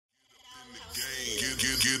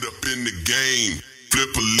in the game. Flip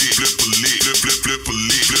a lick, flip a lick, flip a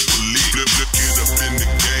lick, flip a lick, get up in the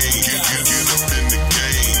game. Get up in the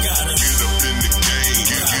game. Get up in the game.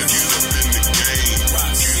 Get up in the game. Get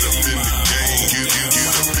up in the game.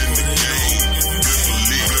 Get up in the game. Flip a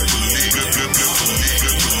lick, flip a lick, flip a lick,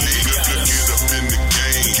 flip a lick, get up in the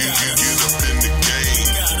game. Get up in the game.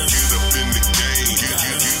 Get up in the game. Get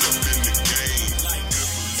up in the game.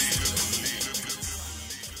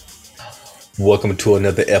 Welcome to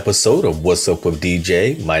another episode of What's Up with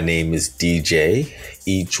DJ. My name is DJ.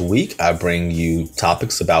 Each week, I bring you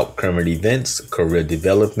topics about current events, career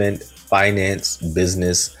development, finance,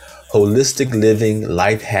 business, holistic living,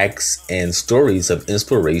 life hacks, and stories of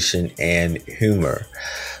inspiration and humor.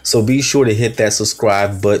 So be sure to hit that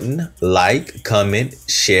subscribe button, like, comment,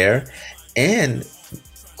 share, and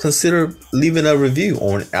consider leaving a review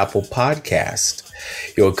on Apple Podcast.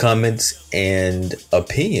 Your comments and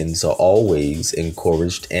opinions are always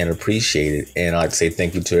encouraged and appreciated. And I'd say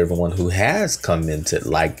thank you to everyone who has commented,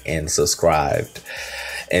 liked, and subscribed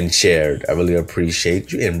and shared. I really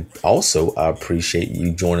appreciate you. And also, I appreciate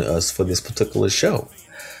you joining us for this particular show.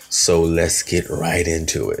 So let's get right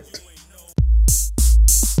into it.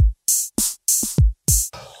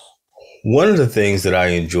 One of the things that I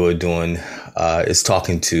enjoy doing is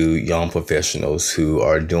talking to young professionals who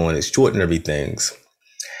are doing extraordinary things.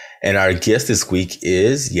 And our guest this week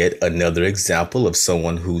is yet another example of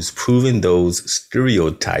someone who's proven those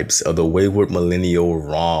stereotypes of the wayward millennial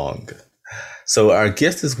wrong. So our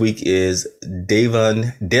guest this week is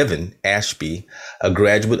Devin Ashby, a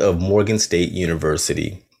graduate of Morgan State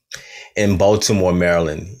University in Baltimore,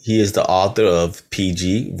 Maryland. He is the author of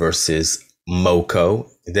PG versus MoCo.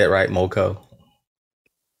 Is that right, MoCo?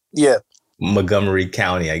 Yeah. Montgomery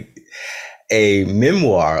County, a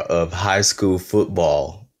memoir of high school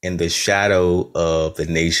football in the shadow of the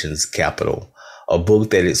nation's capital, a book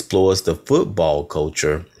that explores the football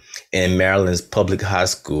culture in Maryland's public high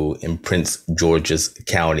school in Prince George's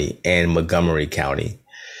County and Montgomery County.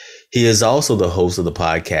 He is also the host of the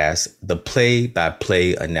podcast, The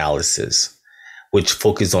Play-by-Play Analysis, which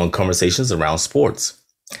focuses on conversations around sports.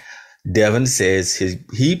 Devin says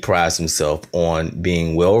he prides himself on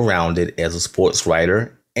being well-rounded as a sports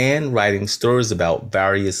writer and writing stories about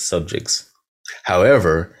various subjects.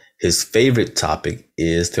 However, his favorite topic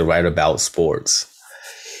is to write about sports.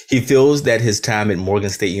 He feels that his time at Morgan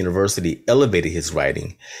State University elevated his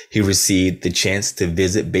writing. He received the chance to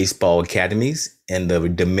visit baseball academies in the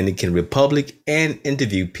Dominican Republic and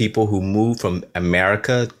interview people who moved from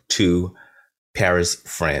America to Paris,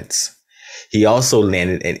 France. He also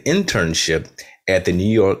landed an internship at the New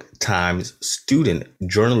York Times Student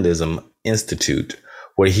Journalism Institute,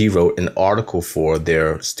 where he wrote an article for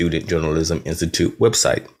their Student Journalism Institute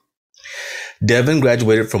website. Devin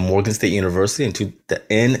graduated from Morgan State University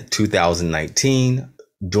in 2019.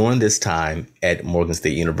 During this time at Morgan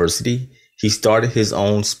State University, he started his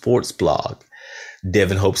own sports blog.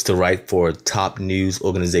 Devin hopes to write for top news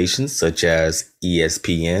organizations such as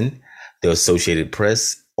ESPN, the Associated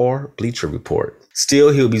Press, or Bleacher Report.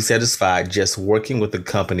 Still, he'll be satisfied just working with a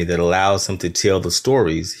company that allows him to tell the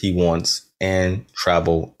stories he wants and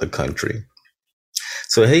travel the country.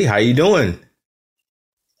 So, hey, how you doing?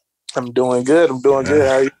 I'm doing good. How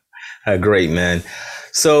are you? Great, man.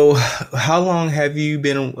 So, how long have you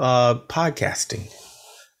been podcasting?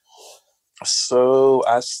 So,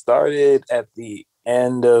 I started at the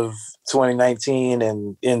end of 2019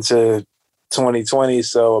 and into 2020.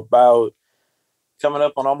 So, about coming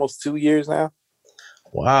up on almost 2 years now.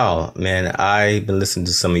 Wow, man. I've been listening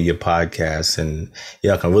to some of your podcasts and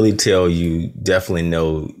I can really tell you definitely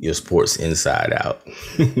know your sports inside out.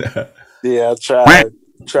 Yeah, I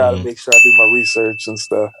try to make sure I do my research and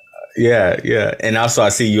stuff. Yeah. And also I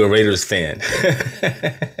see you're a Raiders fan.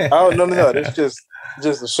 Oh, no. That's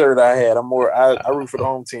just a shirt I had. I root for the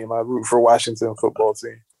home team. I root for Washington football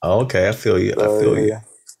team. Okay, I feel you. You.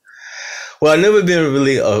 Well, I've never been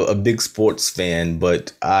really a big sports fan,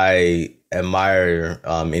 but I admire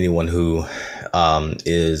anyone who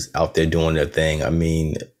is out there doing their thing. I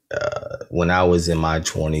mean, when I was in my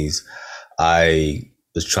 20s, I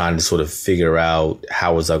was trying to sort of figure out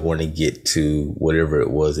how was I going to get to whatever it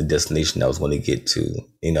was, the destination I was going to get to.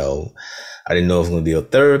 I didn't know if I was going to be a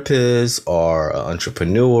therapist or an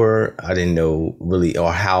entrepreneur. I didn't know really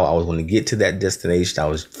or how I was going to get to that destination. I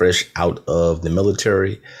was fresh out of the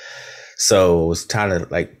military. So I was trying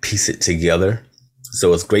to piece it together.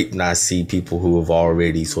 So it's great when I see people who have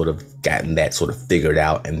already sort of gotten that sort of figured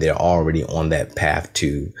out and they're already on that path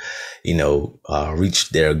to,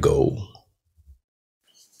 reach their goal.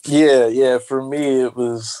 Yeah. For me, it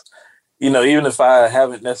was, even if I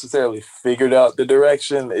haven't necessarily figured out the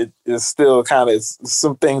direction, it is still kind of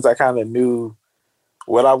some things I kind of knew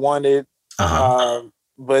what I wanted.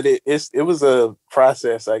 But it was a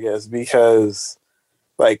process, I guess, because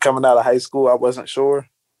like coming out of high school, I wasn't sure.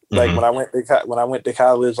 Like when I went to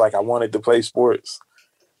college, like I wanted to play sports.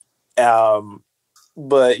 But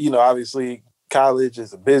obviously college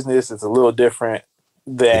is a business. It's a little different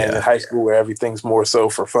than high school, where everything's more so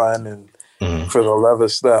for fun and for the love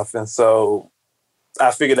of stuff. And so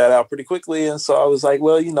I figured that out pretty quickly. And so I was like,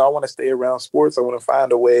 well, I want to stay around sports. I want to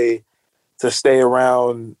find a way to stay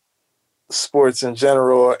around sports in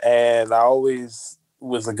general. And I always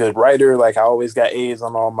was a good writer. Like I always got A's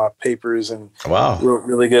on all my papers and wrote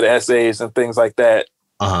really good essays and things like that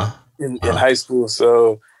in high school.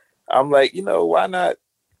 So I'm like, why not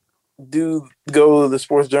go the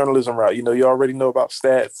sports journalism route? You already know about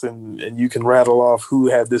stats and you can rattle off who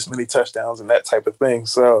had this many touchdowns and that type of thing.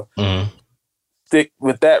 So stick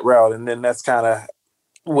with that route. And then that's kind of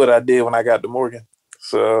what I did when I got to Morgan.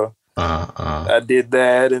 So I did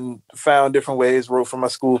that and found different ways, wrote for my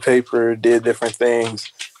school paper, did different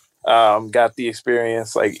things, got the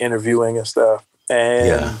experience like interviewing and stuff.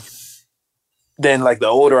 And then like the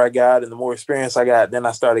older I got and the more experience I got, then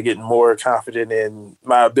I started getting more confident in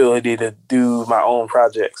my ability to do my own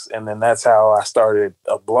projects. And then that's how I started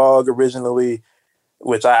a blog originally,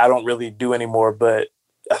 which I don't really do anymore, but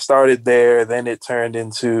I started there. Then it turned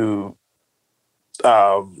into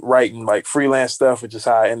writing like freelance stuff, which is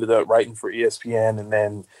how I ended up writing for ESPN and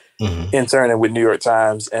then interning with New York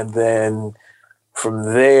Times. And then from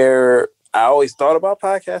there, I always thought about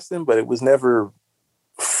podcasting, but it was never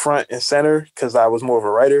front and center because I was more of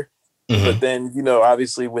a writer. But then,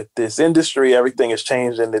 obviously with this industry, everything has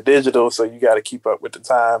changed into digital. So you got to keep up with the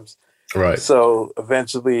times. Right. So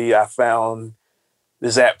eventually I found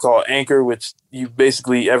this app called Anchor, which you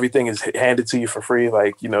basically everything is handed to you for free.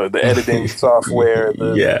 Like, the editing software,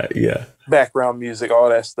 the background music, all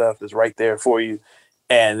that stuff is right there for you.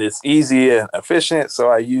 And it's easy and efficient. So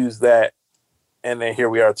I use that. And then here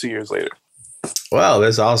we are 2 years later. Wow,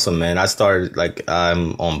 that's awesome, man. I started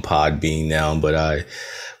I'm on Podbean now, but I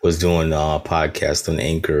was doing a podcast on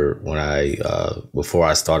Anchor when before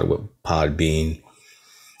I started with Podbean.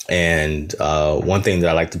 And one thing that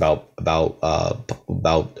I liked about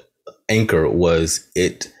Anchor was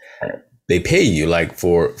they pay you like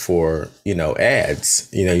for ads.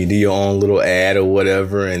 You do your own little ad or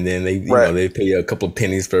whatever, and then they pay you a couple of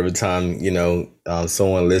pennies for every time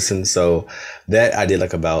someone listens. So that I did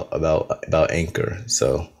like about Anchor.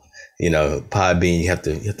 So Podbean, you have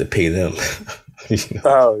to pay them.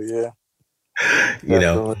 Oh yeah.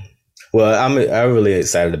 Well, I'm really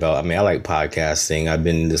excited about. I like podcasting. I've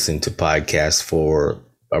been listening to podcasts for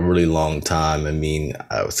a really long time. I mean,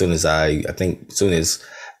 as soon as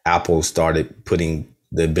Apple started putting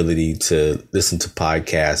the ability to listen to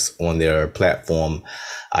podcasts on their platform,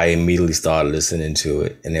 I immediately started listening to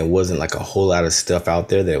it. And there wasn't like a whole lot of stuff out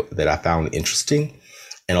there that I found interesting.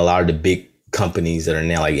 And a lot of the big companies that are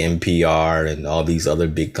now like NPR and all these other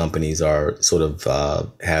big companies are sort of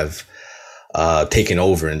have taken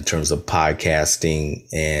over in terms of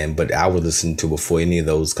podcasting. But I would listen to before any of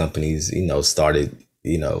those companies, started,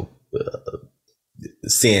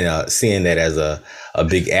 seeing that as a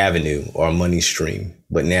big avenue or a money stream.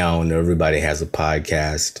 But now everybody has a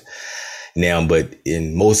podcast now, but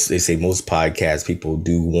they say most podcasts, people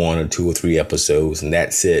do 1 or 2 or 3 episodes and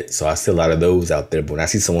that's it. So I see a lot of those out there. But when I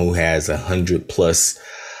see someone who has 100+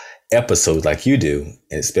 episodes like you do,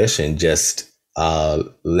 and especially in just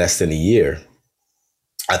less than a year,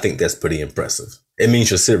 I think that's pretty impressive. It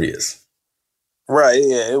means you're serious. Right.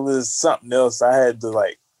 Yeah. It was something else. I had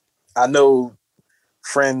to I know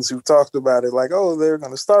friends who talked about it like, oh, they're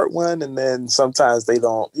going to start one. And then sometimes they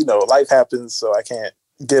don't, life happens. So I can't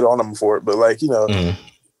get on them for it. But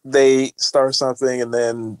they start something and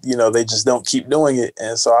then, they just don't keep doing it.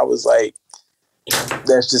 And so I was like,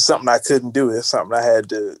 that's just something I couldn't do. It's something I had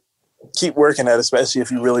to keep working at, especially if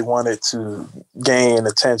you really wanted to gain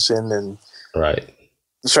attention and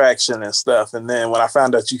traction and stuff. And then when I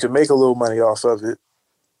found out you could make a little money off of it,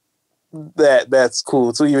 that's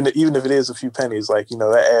cool. So even if it is a few pennies,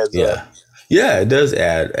 that adds up. Yeah, it does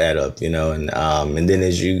add up, and then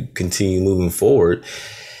as you continue moving forward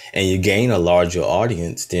and you gain a larger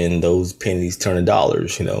audience, then those pennies turn to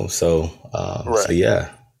dollars, so so yeah,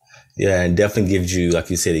 it definitely gives you, like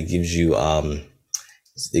you said, it gives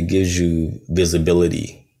you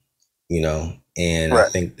visibility, and I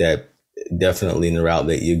think that definitely in the route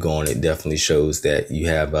that you're going, it definitely shows that you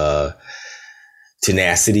have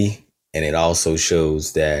tenacity. And it also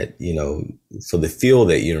shows that, for the field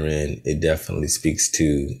that you're in, it definitely speaks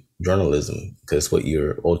to journalism because what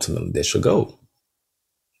you're ultimately, that's your goal.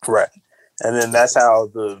 Right. And then that's how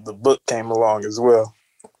the book came along as well.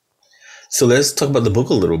 So let's talk about the book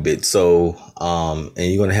a little bit. So, and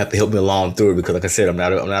you're going to have to help me along through it because, like I said, I'm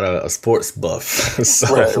not a sports buff.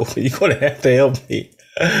 So right. You're going to have to help me.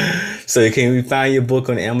 So can we find your book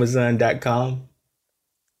on Amazon.com?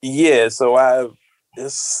 Yeah. So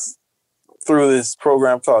it's through this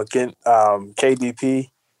program called KDP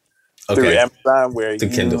through Amazon, where the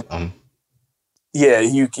Kindle. Yeah,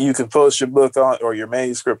 you can post your book on or your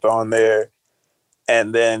manuscript on there,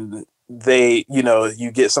 and then they,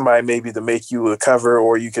 you get somebody maybe to make you a cover,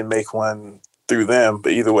 or you can make one through them.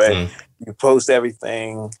 But either way, you post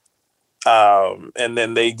everything, and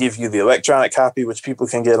then they give you the electronic copy, which people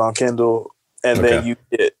can get on Kindle, and then you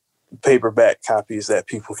get paperback copies that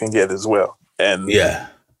people can get as well. And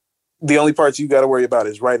the only parts you got to worry about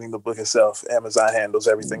is writing the book itself. Amazon handles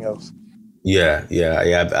everything else. Yeah.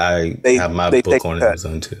 I have my book on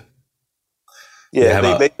Amazon too.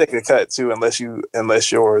 Yeah, they take a cut too, unless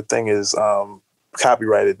your thing is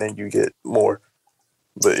copyrighted, then you get more.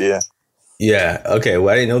 But yeah. Yeah. Okay.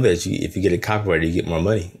 Well, I didn't know that if you get it copyrighted, you get more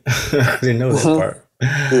money. I didn't know that part.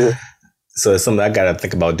 Yeah. So it's something I got to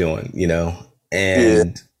think about doing,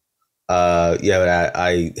 and but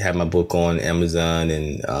I have my book on Amazon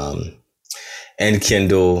and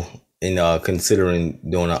Kindle. Considering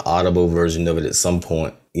doing an Audible version of it at some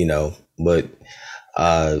point, but,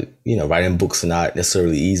 writing books are not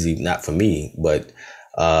necessarily easy, not for me, but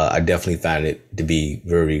I definitely find it to be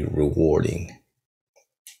very rewarding.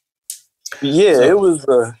 Yeah, it was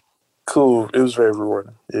cool. It was very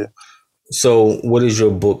rewarding. Yeah. So what is your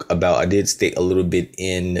book about? I did state a little bit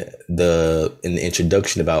in the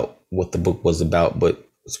introduction about what the book was about, but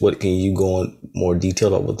can you go in more detail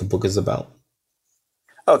about what the book is about?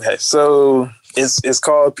 Okay, so it's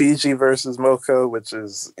called PG versus MoCo, which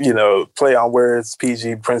is, play on words,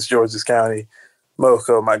 PG, Prince George's County,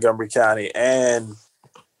 MoCo, Montgomery County. And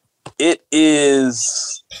it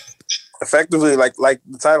is effectively, like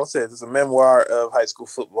the title says, it's a memoir of high school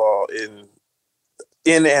football in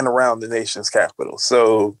and around the nation's capital.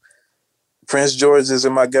 So Prince George's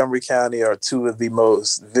and Montgomery County are two of the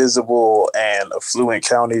most visible and affluent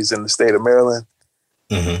counties in the state of Maryland.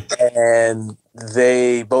 Mm-hmm. And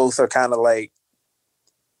they both are kind of like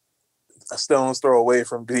a stone's throw away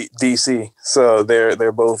from DC. So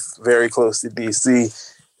they're both very close to DC.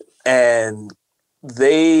 And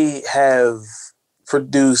they have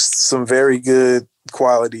produced some very good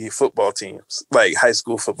quality football teams, like high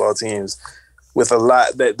school football teams, with a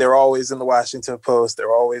lot that they're always in the Washington Post.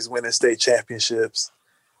 They're always winning state championships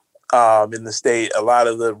in the state. A lot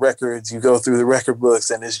of the records, you go through the record books,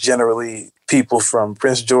 and it's generally people from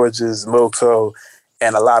Prince George's, MoCo,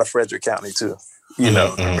 and a lot of Frederick County too,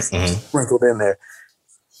 sprinkled in there.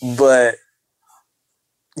 But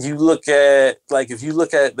you look at, if you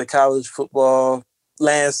look at the college football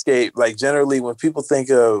landscape, generally when people think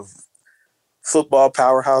of football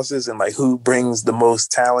powerhouses and who brings the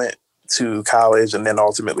most talent to college and then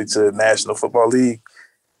ultimately to National Football League,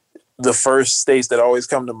 the first states that always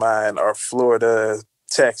come to mind are Florida,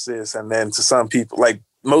 Texas, and then to some people,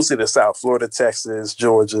 mostly the South, Florida, Texas,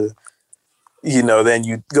 Georgia. Then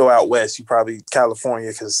you go out west, you probably California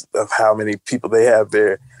because of how many people they have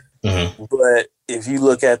there. Mm-hmm. But if you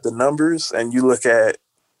look at the numbers and you look at,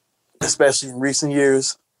 especially in recent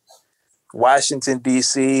years, Washington,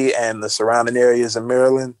 D.C. and the surrounding areas in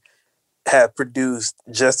Maryland have produced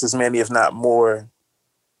just as many, if not more,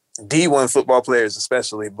 D1 football players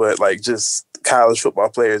especially, but just college football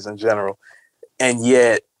players in general. And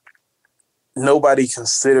yet nobody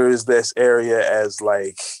considers this area as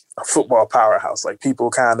a football powerhouse.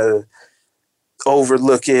 People kind of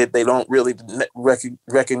overlook it. They don't really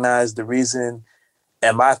recognize the reason.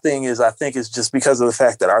 And my thing is, I think it's just because of the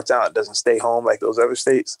fact that our talent doesn't stay home like those other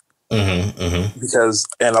states. Mm-hmm,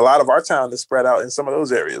 mm-hmm. And a lot of our talent is spread out in some of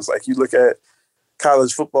those areas. You look at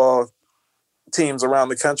college football teams around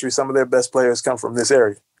the country, some of their best players come from this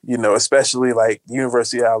area, especially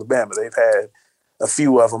University of Alabama. They've had a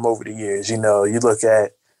few of them over the years. You look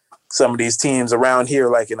at some of these teams around here,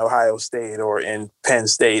 in Ohio State or in Penn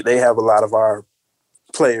State, they have a lot of our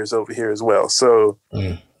players over here as well. So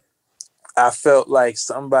I felt like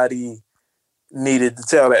somebody needed to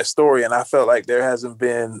tell that story. And I felt like there hasn't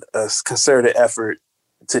been a concerted effort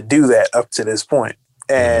to do that up to this point.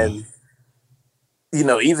 And,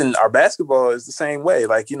 even our basketball is the same way.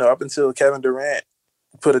 Up until Kevin Durant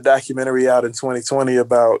put a documentary out in 2020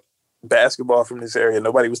 about basketball from this area,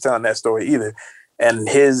 nobody was telling that story either. And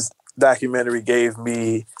his documentary gave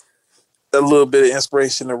me a little bit of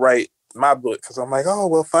inspiration to write my book because I'm like, oh,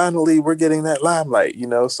 well, finally we're getting that limelight,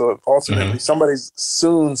 so ultimately somebody's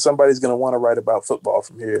going to want to write about football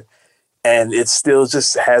from here. And it still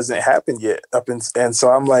just hasn't happened yet. And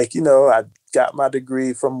so I'm like, I got my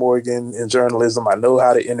degree from Morgan in journalism. I know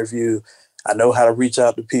how to interview. I know how to reach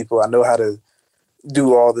out to people. I know how to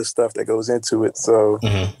do all this stuff that goes into it. So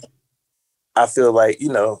I feel like,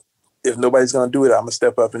 if nobody's going to do it, I'm going to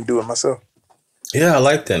step up and do it myself. Yeah, I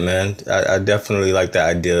like that, man. I definitely like the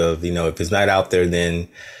idea of, if it's not out there, then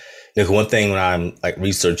one thing when I'm like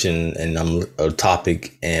researching and I'm a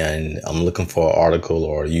topic and I'm looking for an article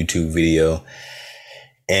or a YouTube video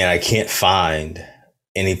and I can't find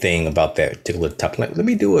anything about that particular topic, like, let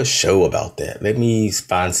me do a show about that. Let me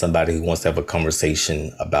find somebody who wants to have a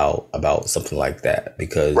conversation about something like that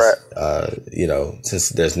because, since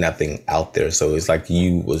there's nothing out there. So it's like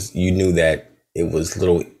you knew that it was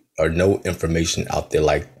little or no information out there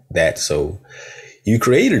like that. So you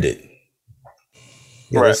created it.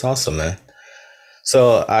 Yeah, That's awesome, man.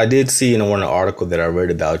 So I did see in one article that I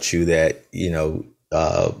read about you that,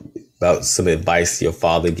 about some advice your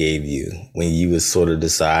father gave you when you was sort of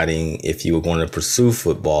deciding if you were going to pursue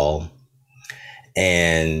football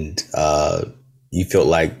and you felt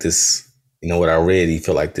like this, what I read, you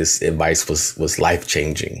felt like this advice was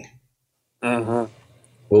life-changing. What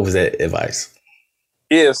was that advice?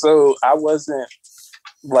 Yeah, so I wasn't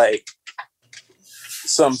like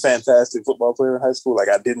some fantastic football player in high school. Like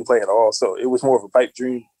I didn't play at all. So it was more of a pipe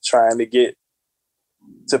dream trying to get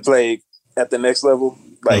to play at the next level.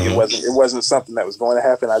 Like it wasn't something that was going to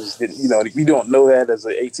happen. I just didn't, you don't know that as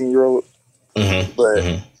an 18-year-old.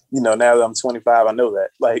 But, now that I'm 25, I know that.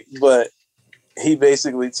 But he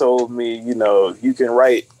basically told me, you can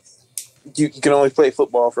write, you can only play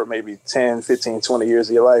football for maybe 10, 15, 20 years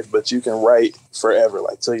of your life, but you can write forever,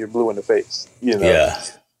 like till you're blue in the face, Yeah.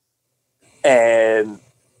 And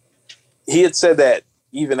he had said that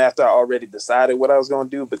even after I already decided what I was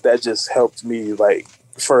going to do, but that just helped me like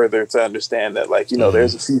further to understand that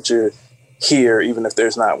there's a future here, even if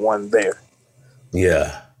there's not one there.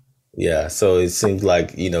 Yeah. Yeah. So it seems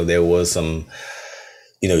like, there was some,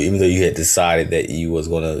 even though you had decided that you was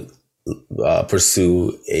going to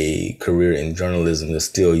pursue a career in journalism, that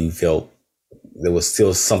still you felt there was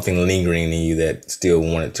still something lingering in you that still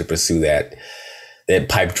wanted to pursue that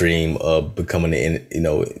pipe dream of becoming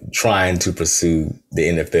trying to pursue the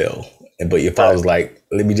NFL. But your father was like,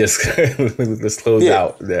 let me just let's close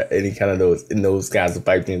out any kind of those kinds of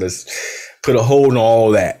pipe dreams. Let's put a hold on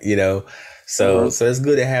all that, So so it's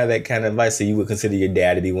good to have that kind of advice. So you would consider your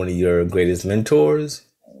dad to be one of your greatest mentors?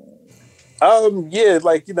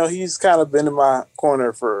 He's kind of been in my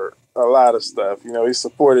corner for a lot of stuff. He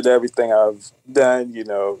supported everything I've done,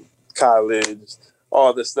 college,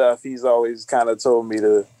 all the stuff. He's always kind of told me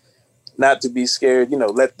to not to be scared,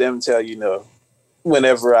 let them tell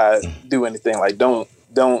whenever I do anything, like don't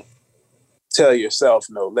tell yourself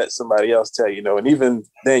no, let somebody else tell and even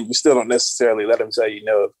then you still don't necessarily let them tell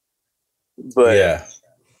but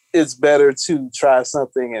it's better to try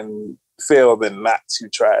something and fail than not to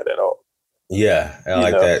try it at all. I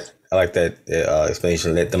like that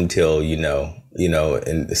explanation. Let them tell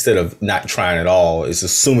and instead of not trying at all, it's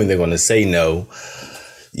assuming they're going to say no.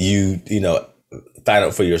 You find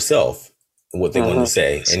out for yourself what they're going to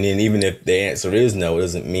say, and then even if the answer is no, it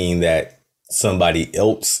doesn't mean that somebody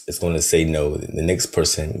else is going to say no. The next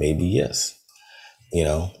person maybe yes.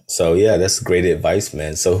 So that's great advice,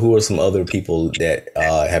 man. So who are some other people that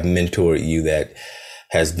have mentored you that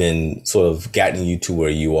has been sort of gotten you to where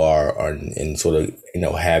you are, and sort of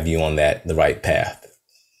have you on the right path?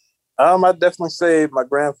 I definitely say my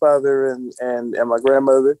grandfather and my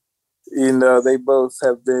grandmother. They both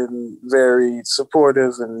have been very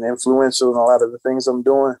supportive and influential in a lot of the things I'm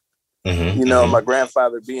doing. My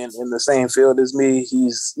grandfather being in the same field as me,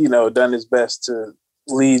 he's done his best to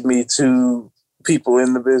lead me to people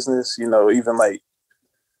in the business. Even like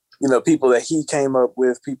people that he came up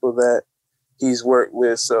with, people that he's worked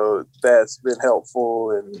with. So that's been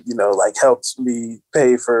helpful and, helps me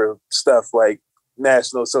pay for stuff like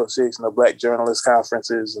National Association of Black Journalists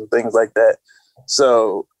conferences and things like that.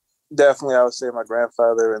 So definitely I would say my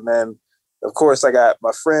grandfather. And then, of course, I got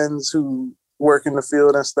my friends who work in the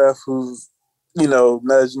field and stuff who,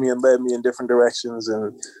 nudged me and led me in different directions.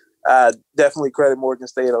 And I definitely credit Morgan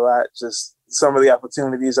State a lot. Just some of the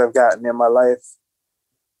opportunities I've gotten in my life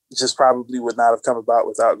just probably would not have come about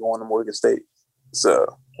without going to Morgan State. So,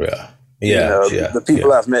 the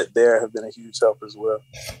people I've met there have been a huge help as well.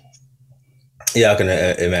 Yeah, I can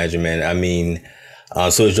imagine, man. I mean,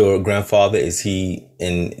 so is your grandfather, is he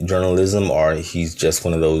in journalism or he's just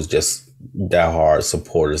one of those just diehard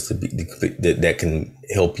supporters that can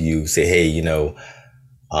help you say, hey,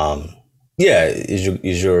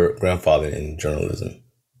 is your grandfather in journalism?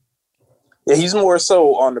 Yeah, he's more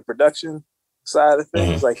so on the production side of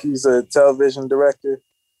things. Mm-hmm. Like he's a television director,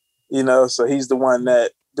 so he's the one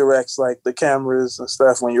that directs like the cameras and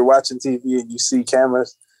stuff. When you're watching TV and you see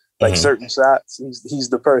cameras, like certain shots, he's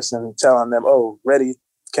the person telling them, oh, ready,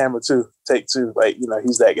 camera 2, take 2. Like,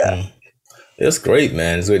 he's that guy. Mm-hmm. That's great,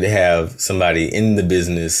 man. It's great to have somebody in the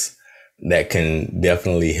business that can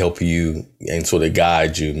definitely help you and sort of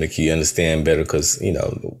guide you, make you understand better. Because,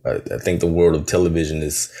 I think the world of television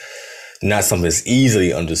is not something that's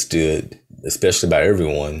easily understood, especially by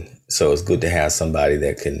everyone. So it's good to have somebody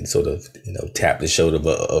that can sort of, tap the shoulder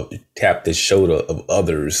of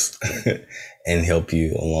others and help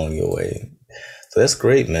you along your way. So that's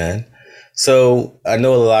great, man. So I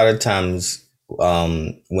know a lot of times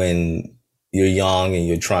when you're young and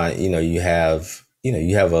you're trying, you have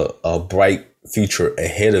a bright future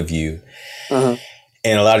ahead of you. And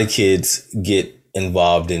a lot of kids get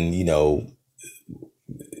involved in,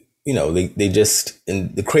 they just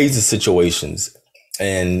in the crazy situations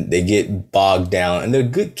and they get bogged down, and they're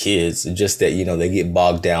good kids. Just that, they get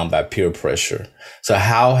bogged down by peer pressure. So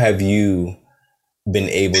how have you been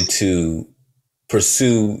able to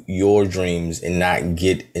pursue your dreams and not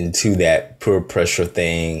get into that peer pressure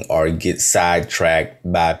thing or get sidetracked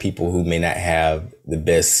by people who may not have the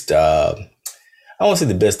best, I won't say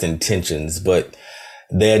the best intentions, but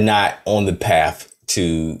they're not on the path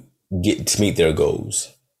to meet their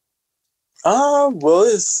goals? Well,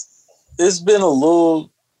 it's been a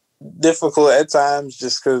little difficult at times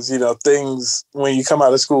just because, things when you come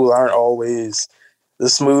out of school aren't always the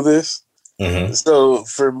smoothest. So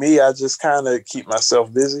for me, I just kind of keep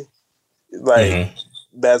myself busy. Like,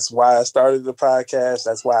 that's why I started the podcast.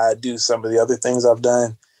 That's why I do some of the other things I've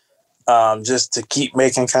done, just to keep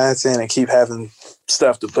making content and keep having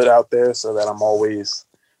stuff to put out there so that I'm always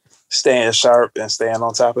staying sharp and staying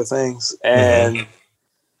on top of things. And,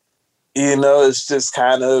 it's just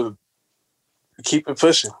kind of keep it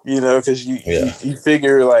pushing, because you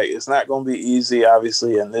figure like it's not going to be easy,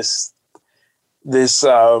 obviously. And this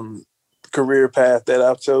career path that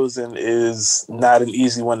I've chosen is not an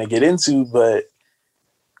easy one to get into, but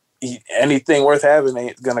anything worth having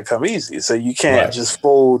ain't gonna come easy. So you can't just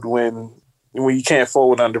fold when you can't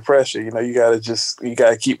fold under pressure. You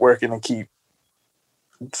gotta keep working and keep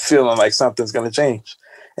feeling like something's gonna change,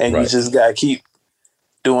 and you just gotta keep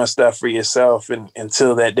doing stuff for yourself and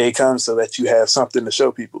until that day comes, so that you have something to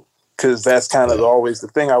show people. Because that's kind of always the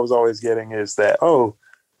thing I was always getting is that, oh,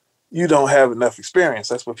 you don't have enough experience.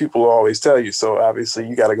 That's what people always tell you. So obviously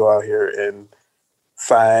you got to go out here and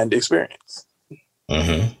find experience.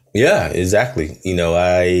 Yeah, exactly.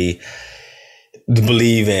 I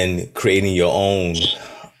believe in creating your own,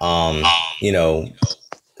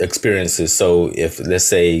 experiences. So if, let's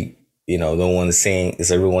say, everyone is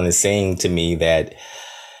saying to me that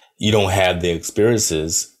you don't have the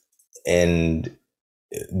experiences and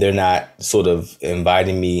they're not sort of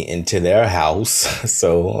inviting me into their house.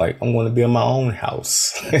 So like, I'm going to build my own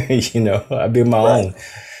house, I build my own.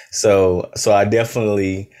 So I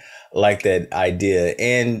definitely like that idea.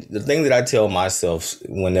 And the thing that I tell myself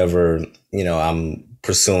whenever, I'm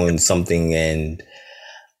pursuing something and,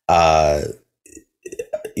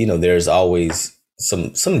 there's always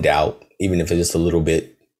some doubt, even if it's just a little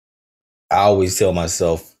bit, I always tell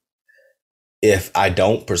myself, if I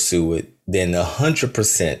don't pursue it, then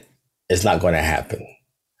 100% it's not going to happen.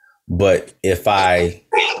 But if I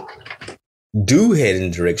do head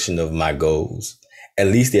in the direction of my goals, at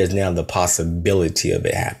least there's now the possibility of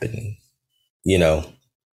it happening,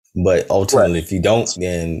 But ultimately, if you don't,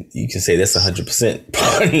 then you can say that's 100%.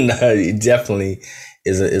 It definitely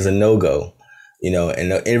is a no-go,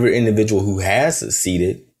 and every individual who has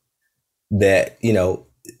succeeded, that,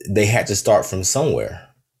 they had to start from somewhere.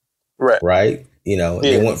 Right.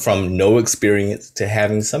 They went from no experience to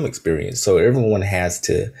having some experience. So everyone has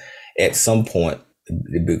to, at some point,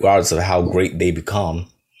 regardless of how great they become,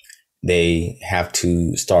 they have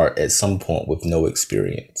to start at some point with no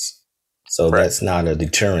experience. So that's not a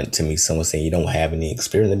deterrent to me. Someone saying you don't have any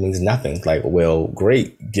experience, that means nothing. It's like, well,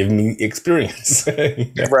 great, give me experience.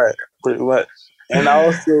 Right, pretty much. And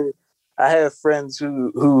I have friends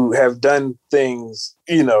who have done things,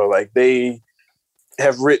 like they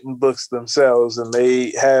have written books themselves and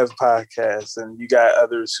they have podcasts, and you got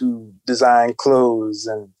others who design clothes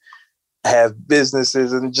and have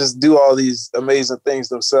businesses and just do all these amazing things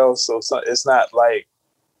themselves. So it's not like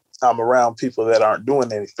I'm around people that aren't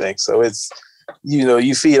doing anything. So it's,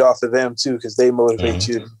 you feed off of them too, because they motivate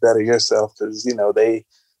you to better yourself, because,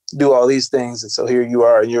 do all these things. And so here you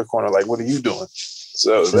are in your corner, like, what are you doing?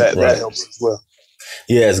 So that helps as well.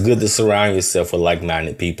 Yeah, it's good to surround yourself with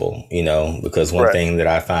like-minded people, because one thing that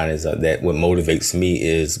I find is that what motivates me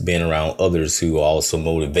is being around others who are also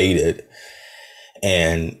motivated,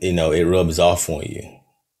 and, it rubs off on you,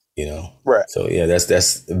 Right. So, yeah,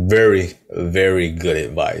 that's very, very good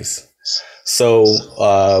advice. So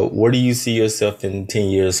where do you see yourself in 10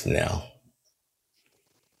 years from now?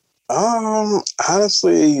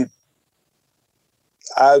 Honestly,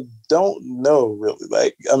 I don't know really.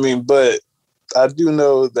 But I do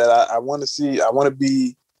know that I want to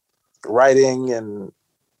be writing and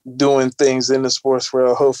doing things in the sports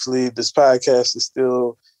world. Hopefully this podcast is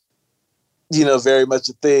still, very much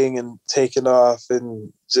a thing and taking off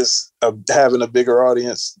and just having a bigger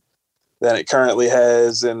audience than it currently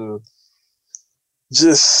has, and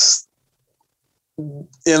just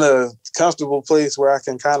in a comfortable place where I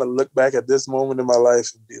can kind of look back at this moment in my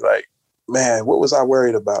life and be like, man, what was I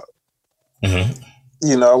worried about?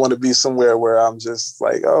 Mm-hmm. I want to be somewhere where I'm just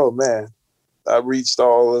like, oh man, I reached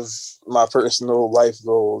all of my personal life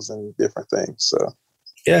goals and different things. So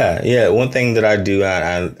yeah. One thing that I do,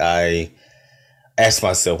 I ask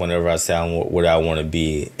myself whenever I say what I want to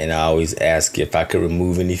be, and I always ask if I could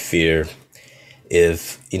remove any fear.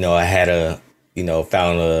 If I had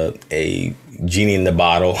found a genie in the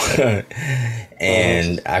bottle,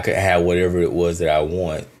 and I could have whatever it was that I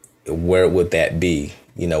want, where would that be?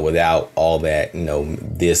 Without all that,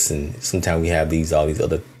 this, and sometimes we have all these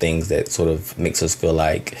other things that sort of makes us feel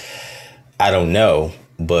like, I don't know,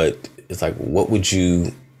 but it's like, what would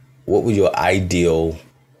your ideal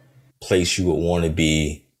place you would want to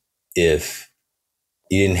be if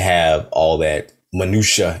you didn't have all that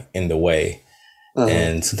minutia in the way?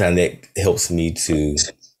 And sometimes that helps me to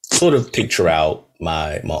sort of picture out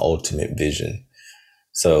my ultimate vision.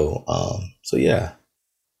 So yeah.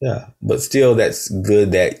 But still, that's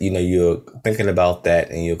good that, you're thinking about that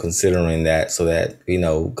and you're considering that, so that,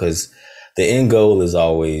 because the end goal is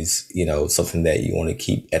always, something that you want to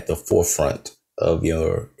keep at the forefront of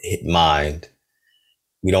your mind.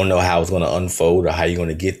 We don't know how it's going to unfold or how you're going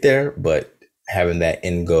to get there, but having that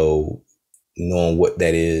end goal, knowing what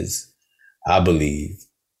that is, I believe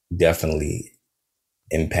definitely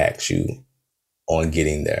impacts you on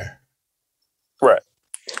getting there. Right.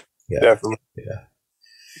 Yeah. Definitely. Yeah.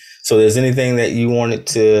 So there's anything that you wanted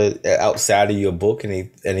to, outside of your book,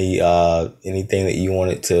 anything that you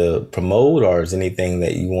wanted to promote, or is anything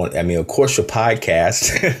that you want? I mean, of course, your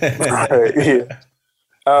podcast. Right, yeah.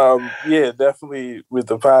 Yeah, definitely with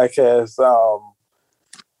the podcast.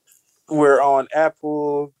 We're on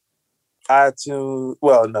Apple, iTunes.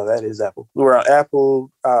 Well, no, that is Apple. We're on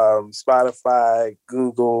Apple, Spotify,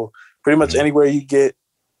 Google, pretty much anywhere you get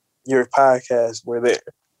your podcast, we're there.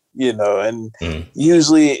 And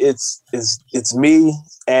usually it's me,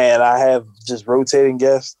 and I have just rotating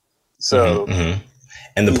guests. So,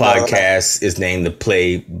 and the podcast is named the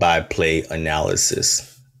Play-by-Play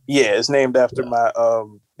Analysis. Yeah, it's named after my,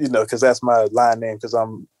 because that's my line name, because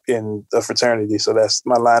I'm in a fraternity. So that's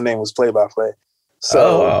my line name was Play-by-Play.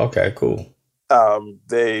 So, okay, cool. I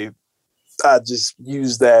just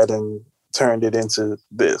used that and turned it into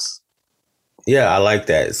this. Yeah, I like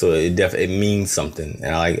that. So it means something,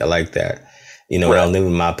 and I like that. When I was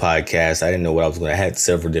living my podcast, I didn't know what I was going to. I had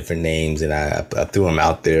several different names, and I threw them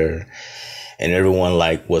out there, and everyone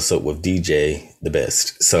liked "What's Up with DJ" the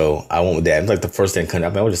best. So I went with that. It was like the first thing coming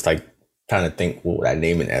up. I was just like trying to think, what would I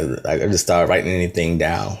name it as? Like, I just started writing anything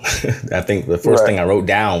down. I think the first thing I wrote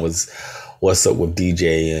down was "What's Up with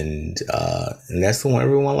DJ," and that's the one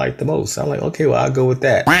everyone liked the most. So I'm like, okay, well, I'll go with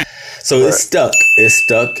that. So it's stuck,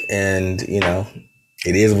 and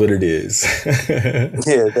it is what it is.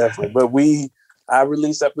 Yeah, definitely. But I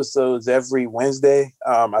release episodes every Wednesday.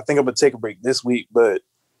 I think I'm gonna take a break this week, but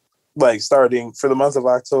starting for the month of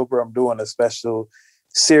October, I'm doing a special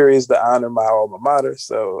series to honor my alma mater.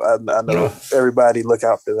 So I know everybody look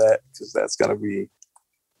out for that, because that's gonna be.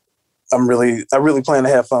 I really plan to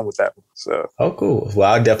have fun with that one. So. Oh, cool.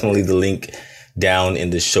 Well, I'll definitely leave the link down in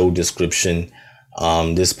the show description.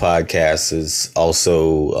 This podcast is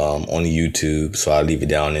also on YouTube, so I'll leave it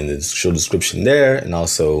down in the show description there, and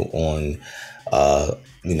also on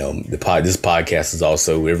this podcast is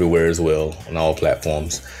also everywhere as well on all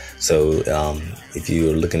platforms. So if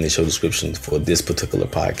you're looking at the show description for this particular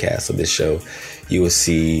podcast or this show, you will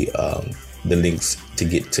see the links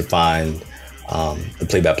to find the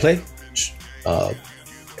Play-by-Play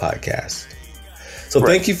podcast. So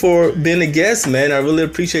thank you for being a guest, man. I really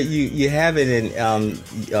appreciate you having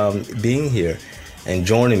and being here and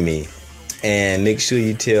joining me. And make sure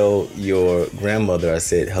you tell your grandmother I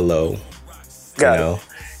said hello. Got it.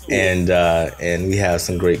 And we have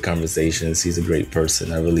some great conversations. She's a great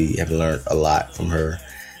person. I really have learned a lot from her.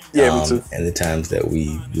 Yeah, me too. And the times that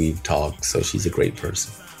we've talked. So she's a great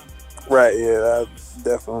person. Right. Yeah, I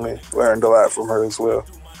definitely learned a lot from her as well.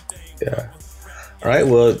 Yeah. All right.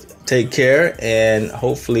 Well, take care, and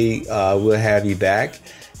hopefully we'll have you back.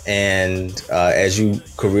 And as your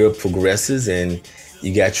career progresses and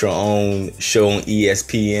you got your own show on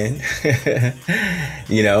ESPN,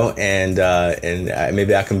 and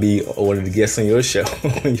maybe I can be one of the guests on your show.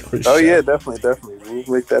 Yeah, definitely. We'll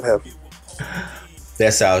make that happen.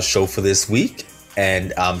 That's our show for this week,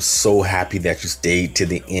 and I'm so happy that you stayed to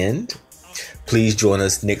the end. Please join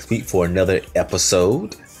us next week for another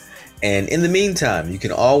episode. And in the meantime, you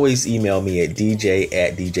can always email me at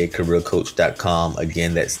dj@djcareercoach.com.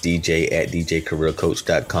 Again, that's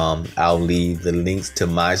dj@djcareercoach.com. I'll leave the links to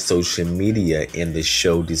my social media in the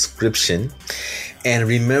show description. And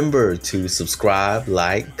remember to subscribe,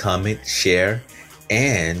 like, comment, share,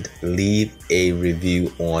 and leave a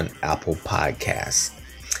review on Apple Podcasts.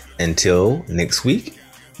 Until next week,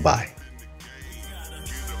 bye.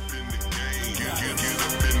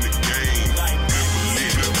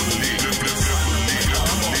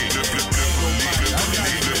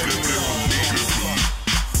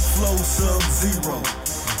 Sub-Zero,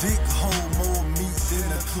 dig hole more meat than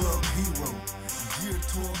a club hero. Gear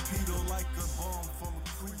torpedo like a bomb from a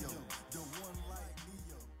Creole.